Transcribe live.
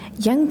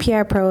Young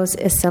PR Pros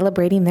is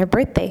celebrating their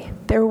birthday.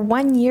 They're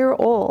 1 year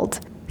old.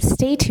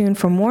 Stay tuned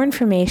for more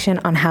information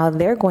on how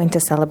they're going to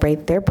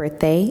celebrate their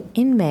birthday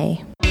in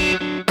May.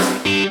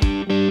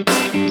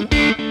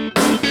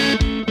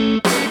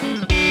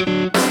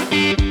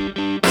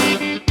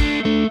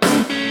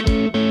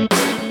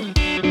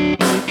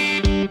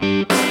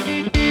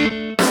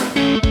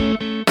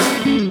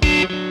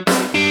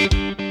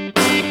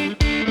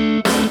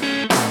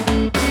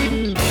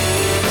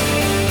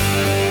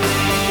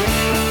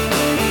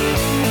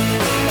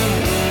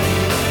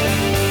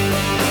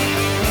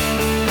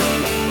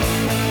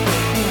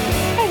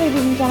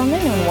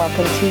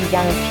 Welcome to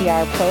Young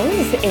PR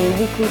Pros, a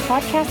weekly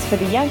podcast for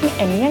the young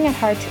and young at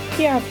heart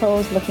PR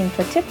pros looking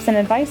for tips and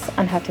advice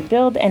on how to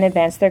build and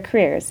advance their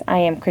careers. I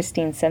am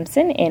Christine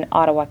Simpson in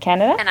Ottawa,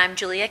 Canada. And I'm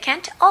Julia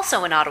Kent,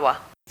 also in Ottawa.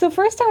 So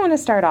first I want to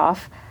start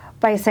off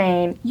by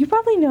saying you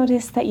probably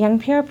noticed that Young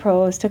PR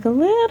Pros took a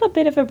little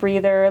bit of a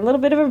breather, a little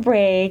bit of a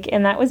break,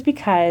 and that was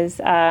because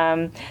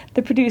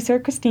the producer,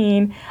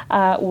 Christine,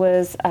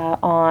 was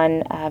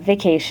on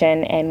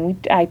vacation,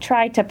 and I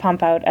tried to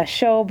pump out a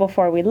show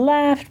before we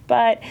left,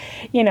 but,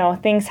 you know,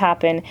 things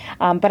happen.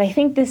 But I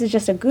think this is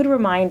just a good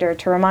reminder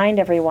to remind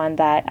everyone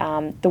that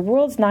the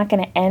world's not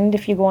going to end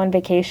if you go on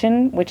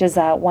vacation, which is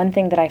one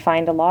thing that I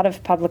find a lot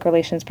of public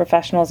relations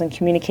professionals and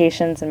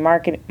communications and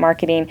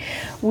marketing,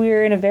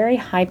 we're in a very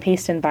high-paced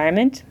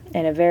environment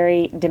and a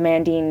very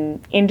demanding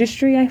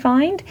industry, I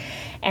find.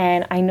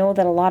 And I know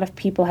that a lot of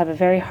people have a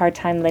very hard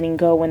time letting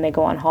go when they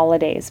go on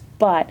holidays.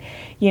 But,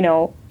 you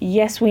know,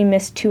 yes, we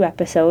missed 2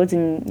 episodes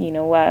and, you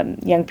know,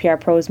 Young PR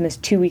Pros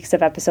missed 2 weeks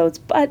of episodes,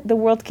 but the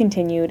world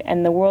continued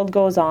and the world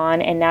goes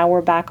on, and now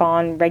we're back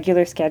on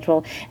regular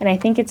schedule. And I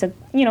think it's a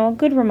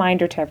good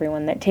reminder to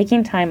everyone that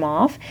taking time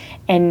off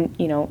and,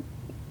 you know,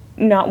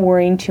 not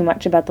worrying too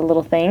much about the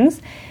little things,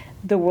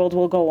 the world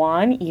will go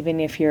on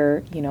even if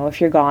you're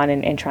gone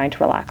and trying to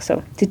relax.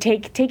 So to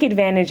take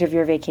advantage of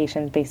your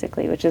vacation,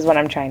 basically, which is what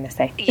I'm trying to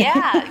say.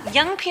 Yeah,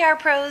 young PR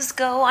pros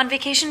go on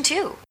vacation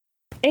too.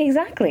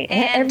 Exactly.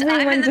 And everyone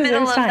I'm in the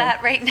middle of time.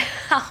 that right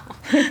now,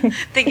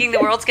 thinking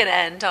the world's going to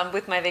end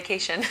with my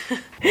vacation.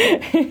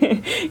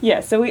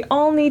 Yeah, so we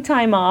all need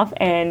time off,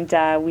 and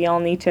we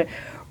all need to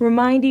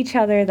remind each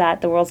other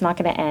that the world's not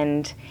going to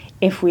end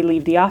if we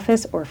leave the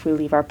office, or if we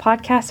leave our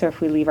podcast, or if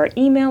we leave our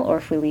email, or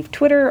if we leave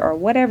Twitter, or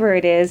whatever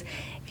it is.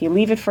 If you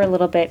leave it for a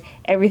little bit,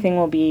 everything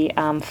will be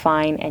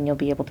fine, and you'll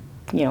be able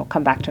to,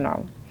 come back to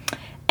normal.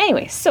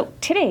 Anyway, so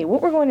today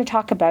what we're going to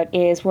talk about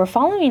is we're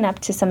following up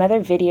to some other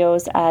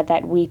videos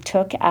that we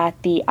took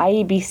at the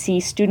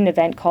IABC student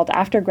event called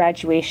After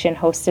Graduation,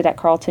 hosted at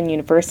Carleton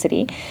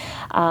University.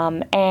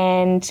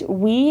 And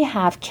we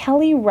have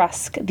Kelly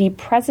Rusk, the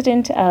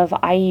president of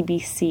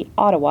IABC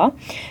Ottawa,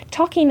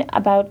 talking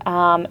about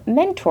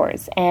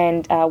mentors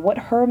and what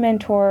her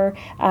mentor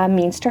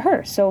means to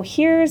her. So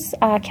here's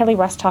Kelly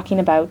Rusk talking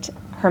about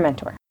her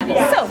mentor.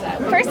 So,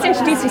 first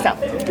introduce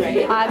yourself.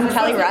 I'm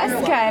Kelly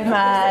Rusk.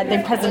 I'm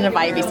the president of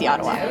IABC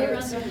Ottawa.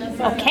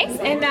 Okay,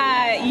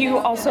 and you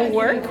also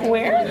work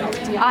where?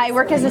 I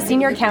work as a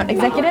senior account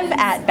executive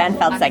at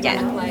Banfield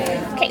Seguin.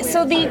 Okay,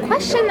 so the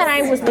question that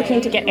I was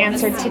looking to get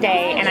answered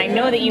today, and I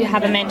know that you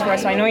have a mentor,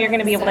 so I know you're going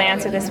to be able to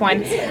answer this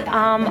one.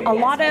 A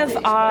lot of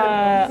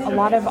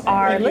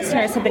our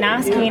listeners have been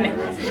asking,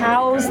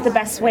 how's the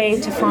best way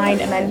to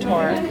find a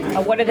mentor?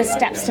 What are the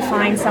steps to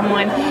find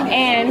someone,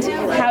 and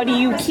how do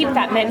you keep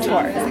that mentor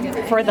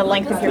for the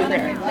length of your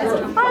career?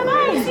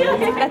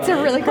 That's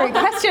a really great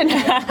question.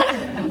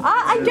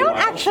 I don't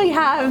actually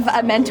have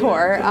a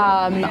mentor.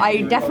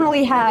 I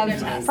definitely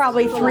have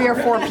probably 3 or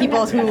 4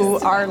 people who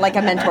are like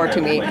a mentor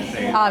to me,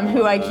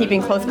 who I keep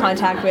in close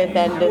contact with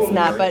and this and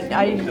that, but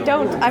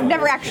I've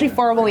never actually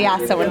formally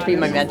asked someone to be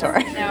my mentor.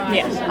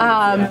 Yes.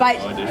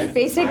 But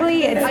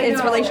basically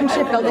it's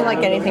relationship building like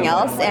anything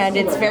else, and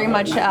it's very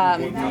much,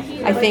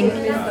 I think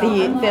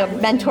the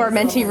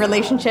mentor-mentee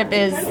relationship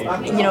is,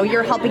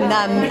 you're helping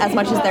them as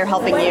much as they're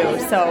helping you.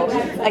 So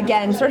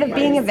again, sort of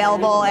being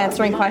available,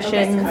 answering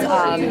questions,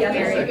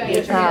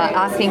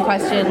 asking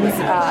questions,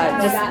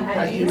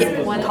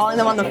 just calling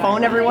them on the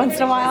phone every once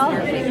in a while.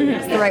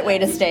 It's the right way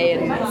to stay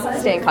in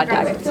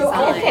contact.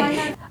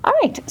 Okay. All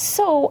right.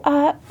 So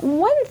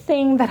one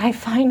thing that I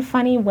find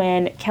funny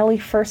when Kelly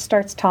first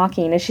starts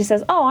talking is she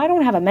says, "Oh, I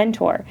don't have a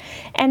mentor,"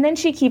 and then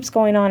she keeps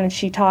going on and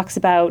she talks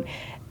about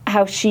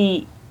how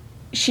she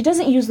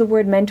doesn't use the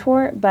word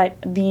mentor, but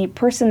the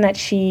person that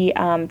she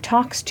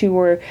talks to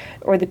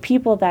or the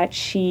people that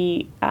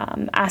she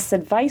asks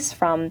advice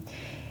from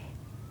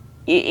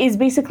is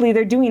basically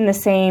they're doing the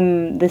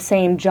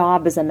same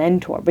job as a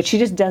mentor, but she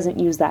just doesn't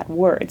use that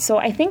word. So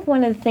I think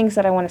one of the things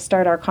that I want to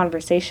start our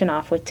conversation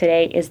off with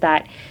today is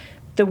that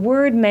the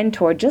word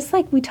mentor, just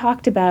like we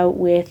talked about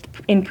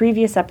in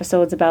previous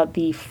episodes about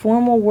the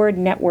formal word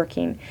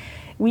networking,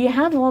 we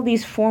have all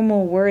these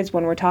formal words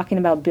when we're talking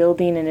about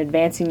building and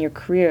advancing your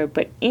career,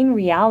 but in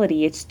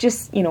reality, it's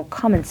just,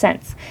 common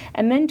sense.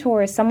 A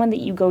mentor is someone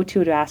that you go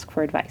to ask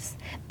for advice.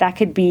 That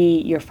could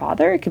be your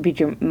father, it could be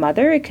your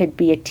mother, it could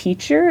be a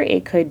teacher,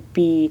 it could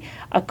be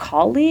a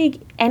colleague,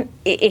 And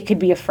it could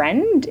be a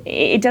friend.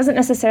 It doesn't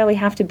necessarily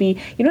have to be,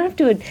 you don't have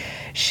to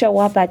show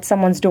up at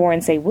someone's door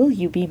and say, will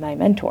you be my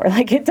mentor?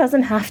 Like, it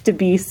doesn't have to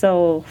be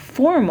so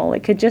formal.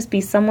 It could just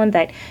be someone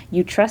that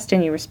you trust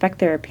and you respect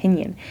their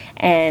opinion.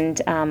 And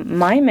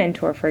my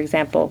mentor, for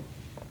example,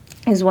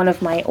 is one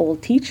of my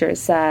old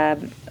teachers,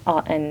 and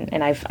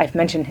I've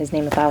mentioned his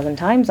name 1,000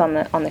 times on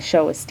the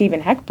show, is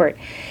Stephen Heckbert.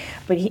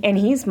 But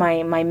he's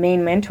my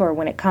main mentor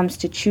when it comes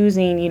to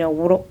choosing,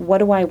 what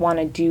do I want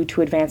to do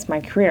to advance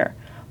my career.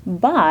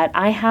 But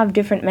I have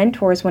different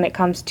mentors when it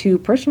comes to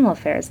personal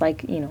affairs,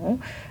 like,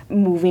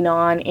 moving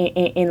on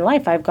in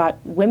life. I've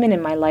got women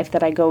in my life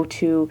that I go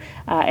to,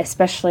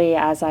 especially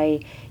as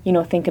I,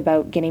 think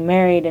about getting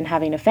married and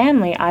having a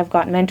family. I've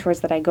got mentors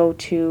that I go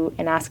to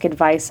and ask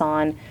advice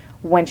on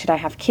when should I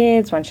have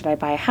kids, when should I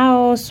buy a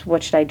house,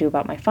 what should I do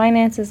about my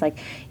finances. Like,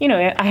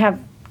 I have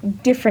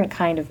different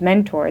kind of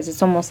mentors.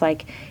 It's almost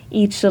like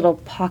each little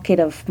pocket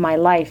of my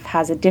life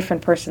has a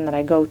different person that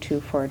I go to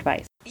for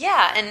advice.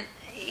 Yeah, and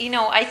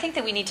I think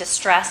that we need to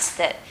stress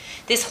that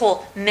this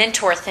whole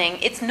mentor thing,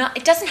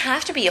 it doesn't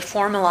have to be a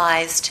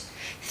formalized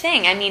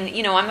thing. I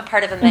mean, I'm a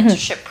part of a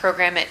mentorship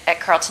program at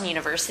Carleton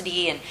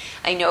University, and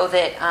I know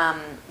that,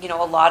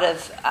 a lot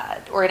of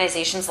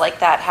organizations like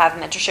that have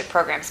mentorship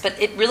programs, but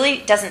it really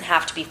doesn't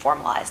have to be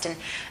formalized.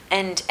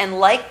 And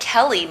like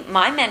Kelly,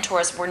 my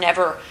mentors were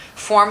never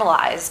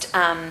formalized.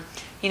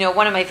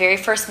 One of my very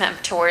first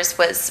mentors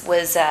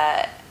was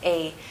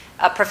a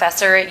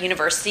professor at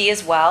university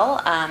as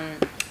well,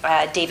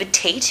 David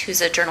Tate,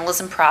 who's a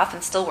journalism prof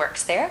and still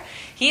works there.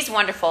 He's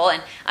wonderful,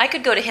 and I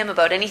could go to him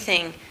about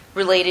anything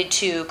related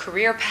to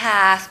career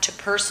path, to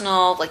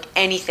personal, like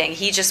anything.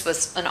 He just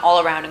was an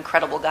all-around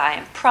incredible guy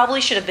and probably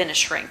should have been a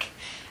shrink,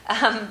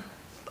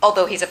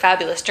 although he's a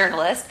fabulous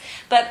journalist.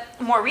 But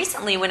more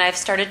recently, when I've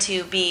started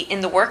to be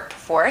in the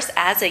workforce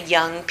as a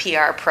young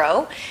PR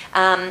pro,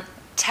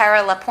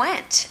 Tara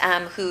Lapointe,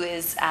 who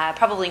is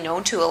probably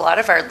known to a lot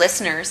of our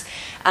listeners,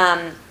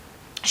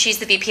 she's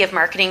the VP of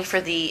Marketing for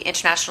the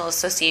International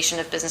Association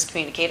of Business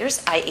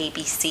Communicators,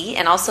 IABC,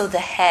 and also the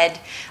head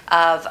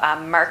of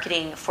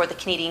marketing for the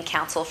Canadian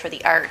Council for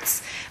the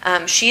Arts.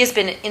 She has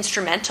been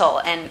instrumental,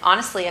 and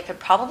honestly, I could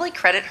probably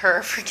credit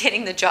her for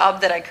getting the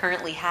job that I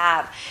currently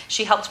have.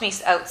 She helped me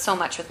out so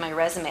much with my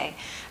resume.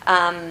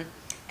 And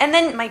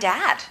then my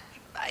dad.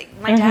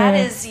 My dad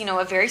is,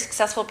 a very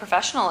successful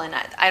professional, and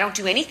I don't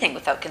do anything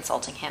without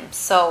consulting him.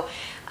 So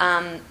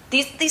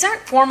these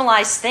aren't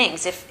formalized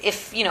things.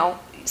 If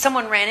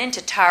someone ran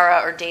into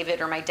Tara or David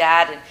or my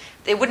dad, and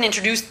they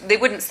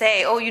wouldn't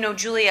say,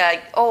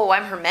 Julia,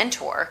 I'm her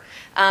mentor.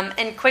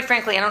 And quite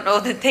frankly, I don't know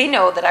that they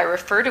know that I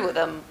refer to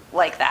them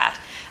like that.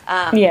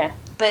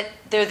 But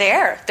they're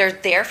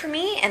there for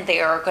me, and they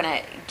are going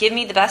to give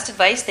me the best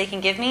advice they can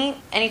give me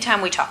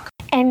anytime we talk.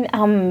 And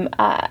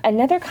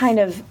another kind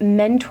of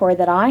mentor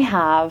that I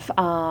have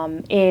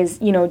is,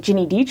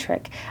 Ginny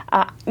Dietrich.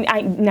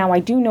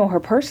 I do know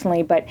her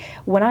personally, but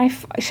when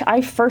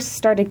I first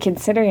started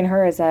considering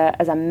her as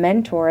a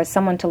mentor, as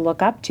someone to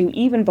look up to,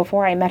 even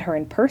before I met her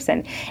in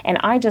person, and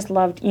I just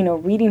loved,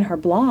 reading her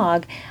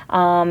blog.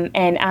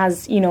 And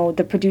as,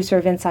 the producer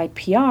of Inside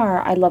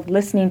PR, I loved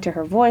listening to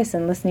her voice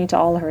and listening to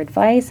all her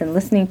advice and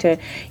listening to,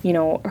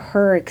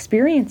 her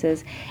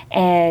experiences.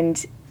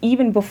 And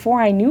even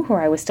before I knew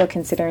her, I was still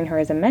considering her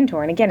as a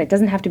mentor. And again, it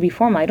doesn't have to be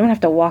formal. I don't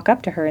have to walk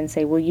up to her and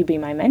say, will you be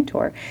my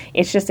mentor?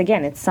 It's just,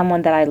 again, it's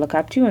someone that I look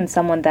up to and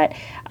someone that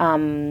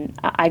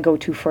I go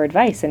to for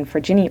advice. And for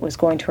Ginny, it was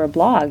going to her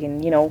blog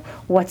and,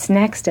 what's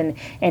next and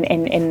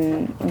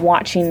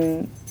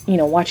watching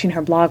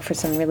her blog for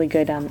some really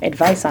good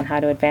advice on how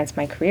to advance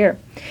my career.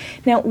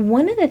 Now,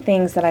 one of the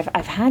things that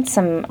I've had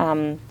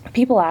some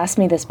people ask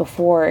me this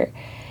before,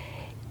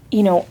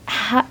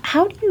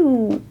 how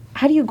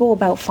do you go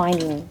about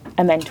finding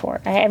a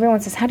mentor? Everyone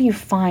says, how do you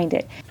find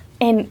it?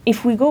 And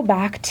if we go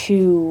back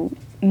to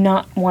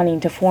not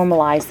wanting to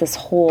formalize this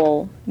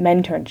whole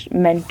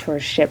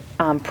mentorship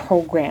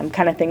program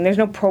kind of thing, there's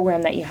no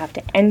program that you have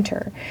to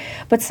enter.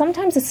 But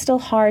sometimes it's still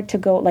hard to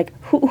go, like,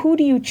 who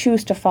do you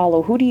choose to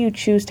follow? Who do you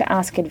choose to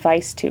ask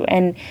advice to?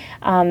 And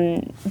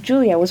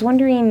Julia, I was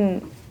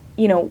wondering,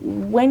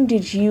 when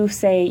did you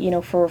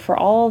say, for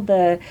all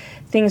the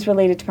things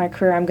related to my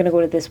career, I'm going to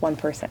go to this one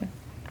person?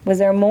 Was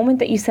there a moment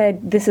that you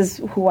said, this is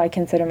who I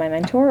consider my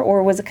mentor,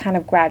 or was it kind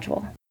of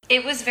gradual?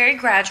 It was very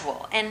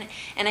gradual, and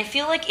I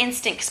feel like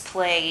instincts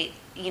play,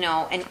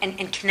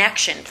 and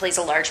connection plays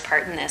a large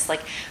part in this.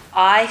 Like,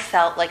 I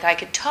felt like I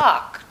could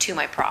talk to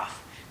my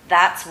prof.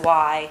 That's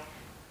why,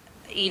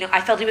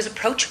 I felt he was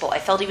approachable. I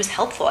felt he was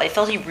helpful. I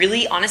felt he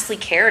really honestly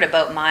cared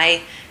about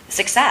my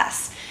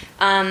success.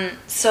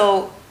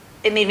 So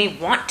it made me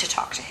want to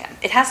talk to him.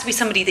 It has to be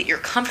somebody that you're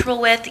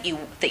comfortable with,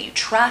 that you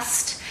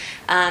trust,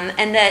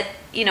 and that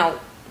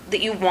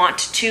that you want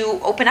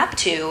to open up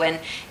to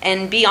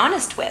and be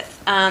honest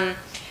with. You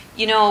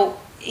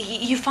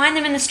find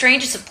them in the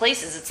strangest of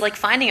places. It's like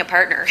finding a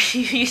partner.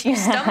 You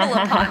stumble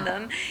upon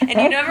them, and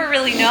you never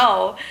really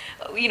know,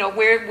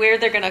 where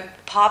they're going to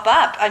pop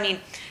up. I mean,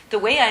 the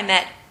way I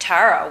met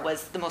Tara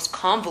was the most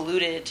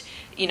convoluted,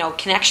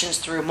 connections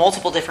through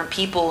multiple different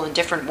people and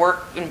different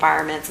work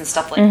environments and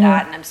stuff like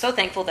that. And I'm so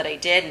thankful that I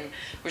did, and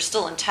we're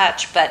still in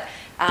touch. But,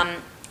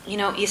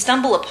 you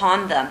stumble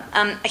upon them.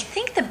 I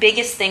think the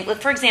biggest thing,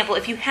 for example,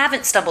 if you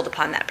haven't stumbled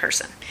upon that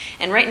person,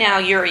 and right now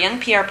you're a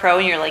young PR pro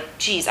and you're like,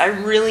 geez, I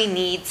really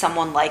need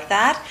someone like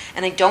that,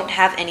 and I don't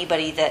have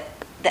anybody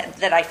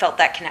that I felt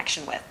that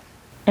connection with.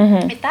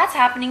 If that's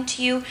happening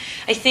to you,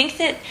 I think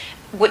that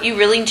what you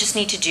really just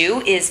need to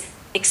do is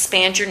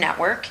expand your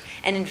network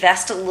and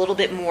invest a little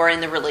bit more in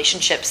the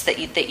relationships that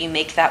you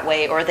make that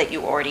way or that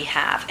you already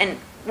have. And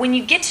when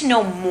you get to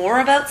know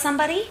more about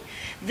somebody,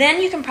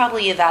 then you can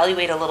probably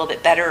evaluate a little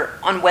bit better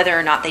on whether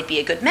or not they'd be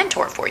a good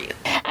mentor for you.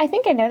 I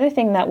think another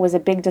thing that was a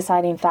big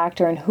deciding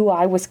factor in who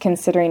I was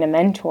considering a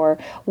mentor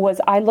was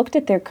I looked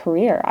at their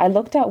career. I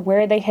looked at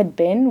where they had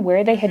been,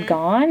 where they had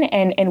gone,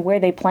 and where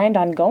they planned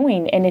on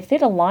going. And if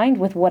it aligned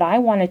with what I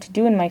wanted to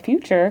do in my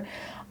future,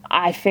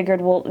 I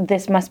figured, well,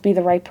 this must be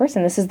the right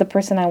person. This is the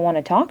person I want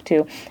to talk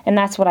to. And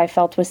that's what I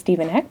felt with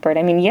Stephen Eckbert.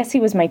 I mean, yes, he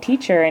was my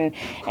teacher and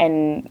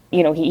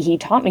he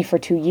taught me for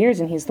 2 years,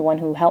 and he's the one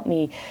who helped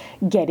me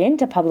get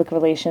into public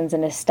relations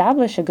and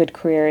establish a good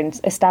career and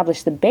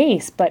establish the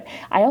base. But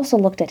I also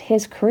looked at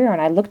his career,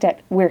 and I looked at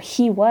where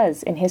he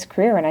was in his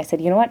career, and I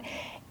said, you know what,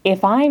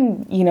 if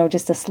I'm,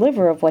 just a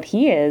sliver of what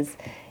he is,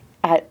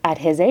 at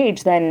his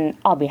age, then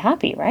I'll be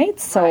happy, right?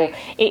 So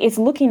it's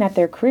looking at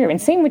their career.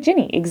 And same with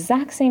Ginny,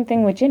 exact same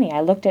thing with Ginny. I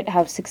looked at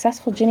how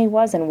successful Ginny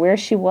was and where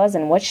she was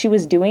and what she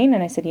was doing,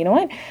 and I said, you know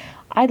what,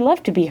 I'd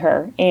love to be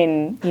her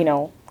in,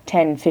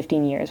 10,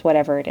 15 years,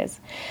 whatever it is.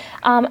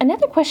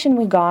 Another question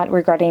we got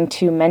regarding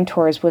to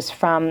mentors was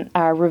from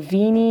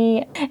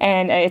Ravini,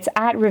 and it's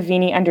at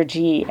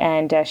Ravini_G,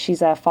 and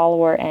she's a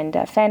follower and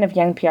a fan of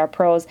Young PR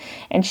Pros,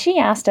 and she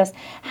asked us,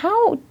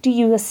 how do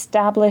you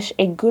establish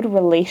a good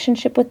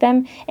relationship with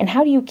them, and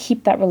how do you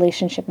keep that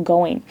relationship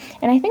going?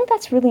 And I think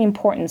that's really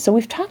important. So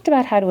we've talked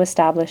about how to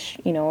establish,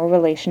 a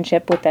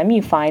relationship with them.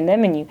 You find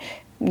them and you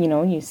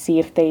see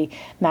if they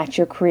match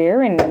your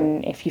career,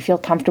 and if you feel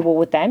comfortable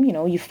with them,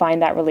 you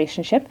find that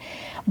relationship.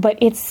 But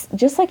it's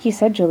just like you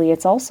said, Julie,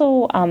 it's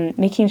also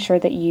making sure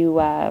that you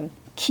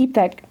keep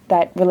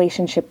that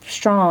relationship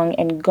strong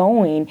and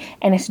going.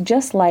 And it's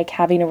just like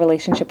having a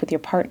relationship with your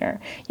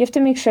partner. You have to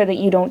make sure that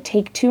you don't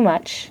take too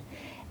much,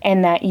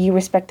 and that you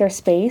respect their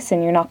space,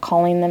 and you're not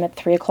calling them at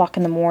 3:00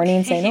 in the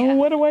morning saying, oh,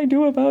 what do I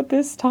do about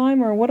this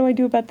time? Or what do I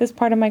do about this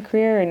part of my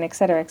career? And et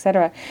cetera, et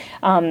cetera.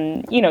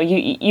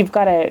 You've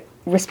got to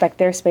respect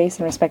their space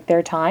and respect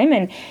their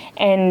time,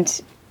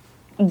 and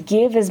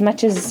give as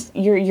much as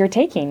you're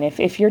taking.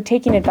 If you're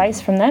taking advice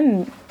from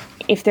them,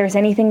 if there's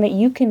anything that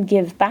you can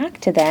give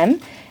back to them,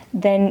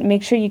 then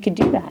make sure you could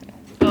do that.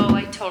 Oh,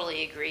 I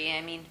totally agree.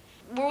 I mean,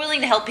 we're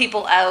willing to help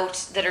people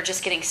out that are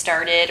just getting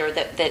started or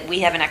that we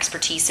have an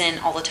expertise in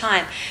all the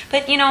time.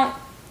 But,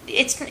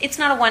 it's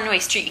not a one-way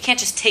street. You can't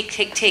just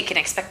take and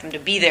expect them to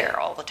be there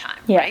all the time,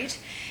 right?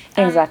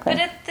 Exactly. But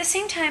at the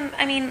same time,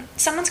 I mean,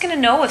 someone's going to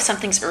know if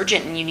something's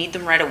urgent and you need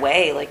them right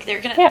away. Like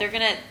they're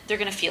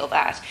gonna feel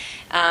that.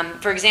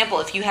 For example,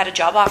 if you had a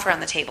job offer on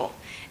the table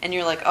and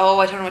you're like, oh,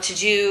 I don't know what to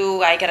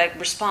do. I got to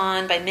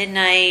respond by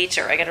midnight,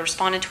 or I got to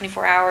respond in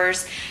 24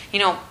 hours.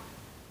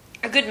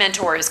 A good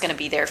mentor is going to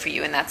be there for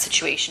you in that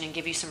situation and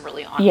give you some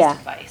really honest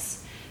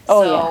advice.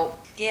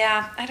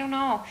 Yeah, I don't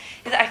know.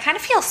 I kind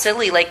of feel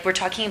silly, like we're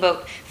talking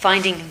about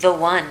finding the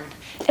one.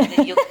 And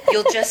then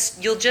you'll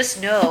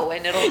just know,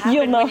 and it'll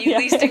happen when you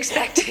least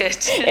expect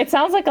it. It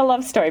sounds like a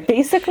love story.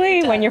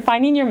 Basically, when you're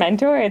finding your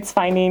mentor, it's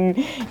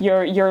finding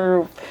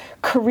your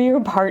career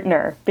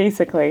partner,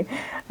 basically.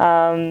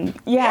 I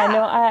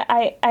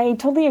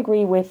totally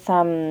agree with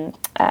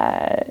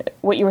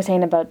what you were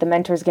saying about the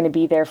mentor is going to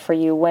be there for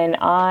you. When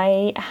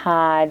I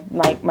had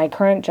my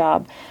current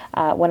job,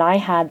 when I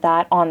had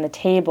that on the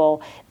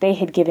table, they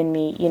had given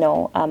me,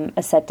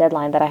 a set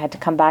deadline that I had to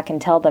come back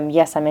and tell them,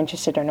 yes, I'm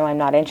interested, or no, I'm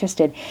not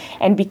interested.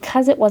 And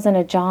because it wasn't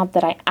a job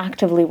that I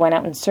actively went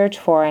out and searched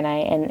for, and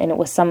it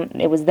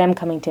was them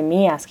coming to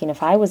me asking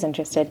if I was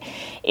interested,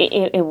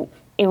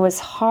 it was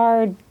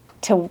hard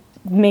to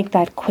make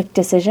that quick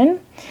decision.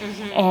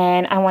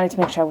 And I wanted to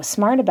make sure I was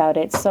smart about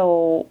it.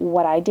 So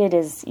what I did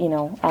is,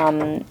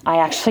 I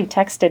actually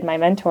texted my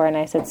mentor and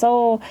I said,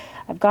 so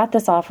I've got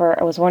this offer.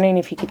 I was wondering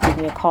if you could give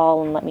me a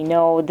call and let me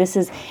know. This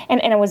is,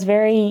 and I was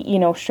very,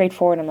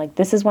 straightforward. I'm like,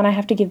 this is when I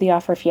have to give the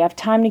offer. If you have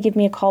time to give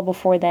me a call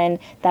before then,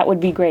 that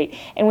would be great.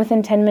 And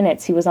within 10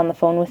 minutes, he was on the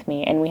phone with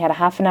me, and we had a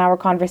half an hour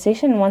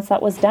conversation. And once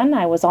that was done,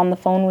 I was on the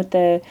phone with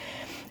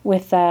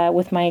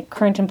with my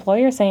current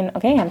employer saying,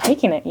 okay, I'm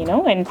taking it,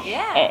 and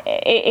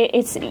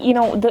it's,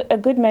 a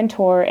good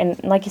mentor.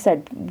 And like you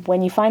said,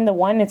 when you find the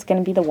one, it's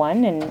going to be the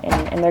one,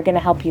 and they're going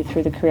to help you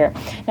through the career.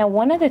 Now,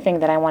 one other thing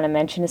that I want to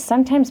mention is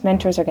sometimes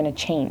mentors are going to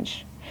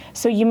change.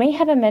 So you may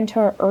have a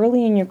mentor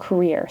early in your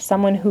career,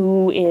 someone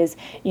who is,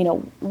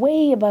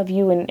 way above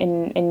you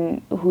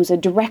and who's a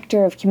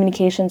director of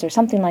communications or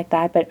something like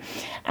that. But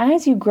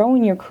as you grow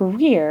in your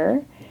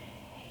career,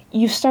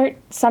 you start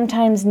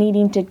sometimes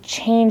needing to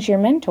change your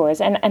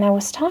mentors. And I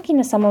was talking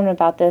to someone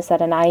about this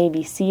at an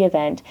IABC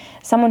event,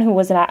 someone who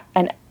was a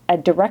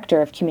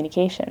director of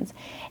communications.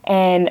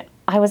 And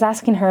I was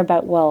asking her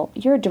about, well,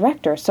 you're a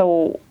director,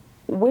 so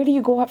where do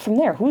you go up from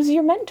there? Who's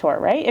your mentor,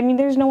 right? I mean,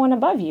 there's no one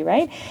above you,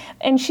 right?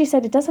 And she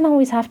said it doesn't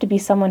always have to be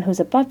someone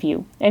who's above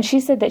you. And she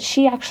said that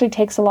she actually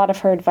takes a lot of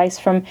her advice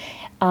from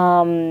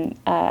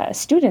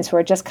students who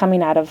are just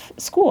coming out of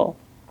school.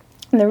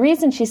 And the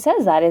reason she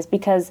says that is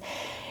because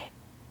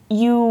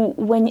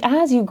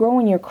as you grow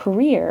in your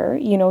career,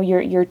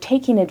 you're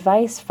taking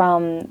advice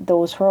from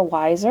those who are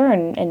wiser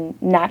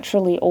and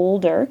naturally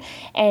older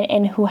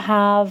and who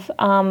have,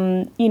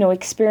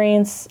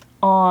 experience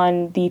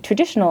on the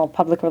traditional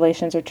public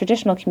relations or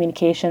traditional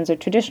communications or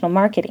traditional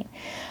marketing.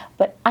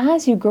 But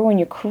as you grow in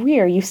your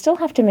career, you still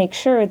have to make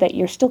sure that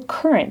you're still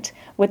current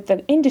with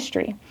the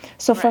industry.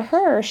 So for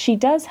her, she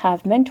does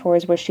have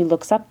mentors where she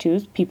looks up to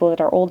people that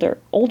are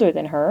older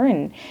than her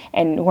and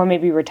who are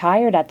maybe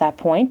retired at that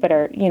point, but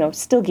are,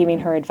 still giving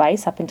her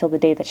advice up until the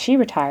day that she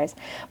retires.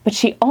 But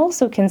she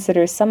also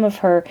considers some of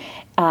her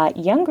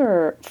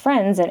younger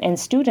friends and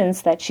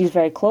students that she's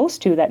very close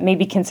to that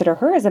maybe consider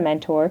her as a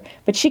mentor,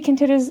 but she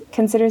considers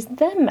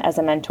them as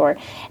a mentor.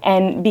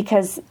 And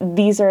because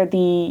these are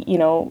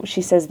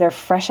she says they're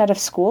fresh out of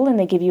school and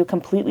they give you a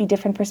completely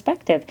different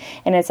perspective.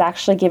 And it's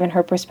actually given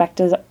her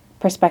perspective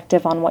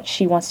on what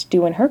she wants to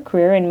do in her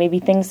career and maybe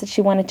things that she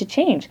wanted to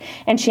change.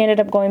 And she ended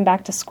up going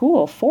back to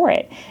school for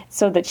it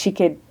so that she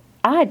could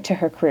add to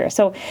her career.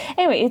 So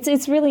anyway,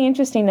 it's really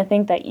interesting to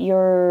think that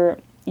your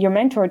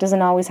mentor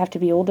doesn't always have to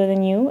be older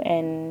than you,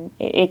 and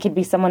it could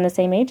be someone the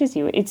same age as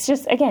you. It's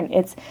just, again,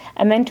 it's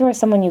a mentor is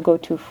someone you go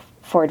to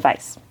for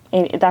advice.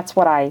 That's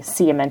what I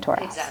see a mentor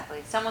as.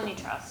 Exactly. Someone you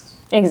trust.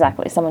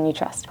 Exactly, someone you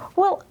trust.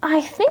 Well,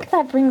 I think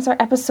that brings our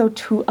episode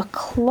to a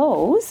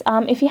close.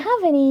 If you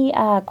have any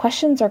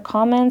questions or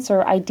comments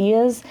or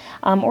ideas,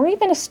 or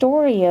even a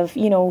story of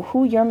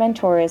who your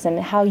mentor is and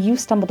how you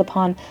stumbled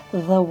upon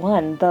the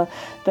one, the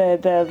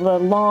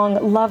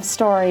long love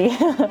story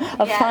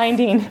of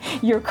finding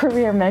your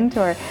career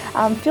mentor,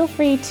 feel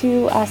free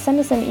to send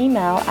us an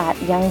email at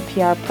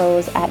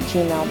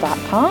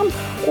youngprpros@gmail.com,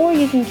 or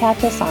you can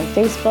catch us on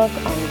Facebook,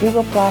 on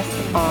Google+,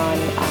 on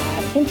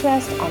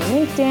Pinterest, on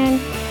LinkedIn,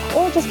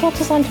 or just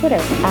catch us on Twitter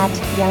at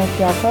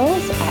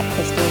YoungPRPros, at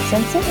Christine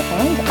Simpson,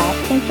 and at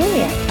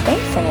Kentulia.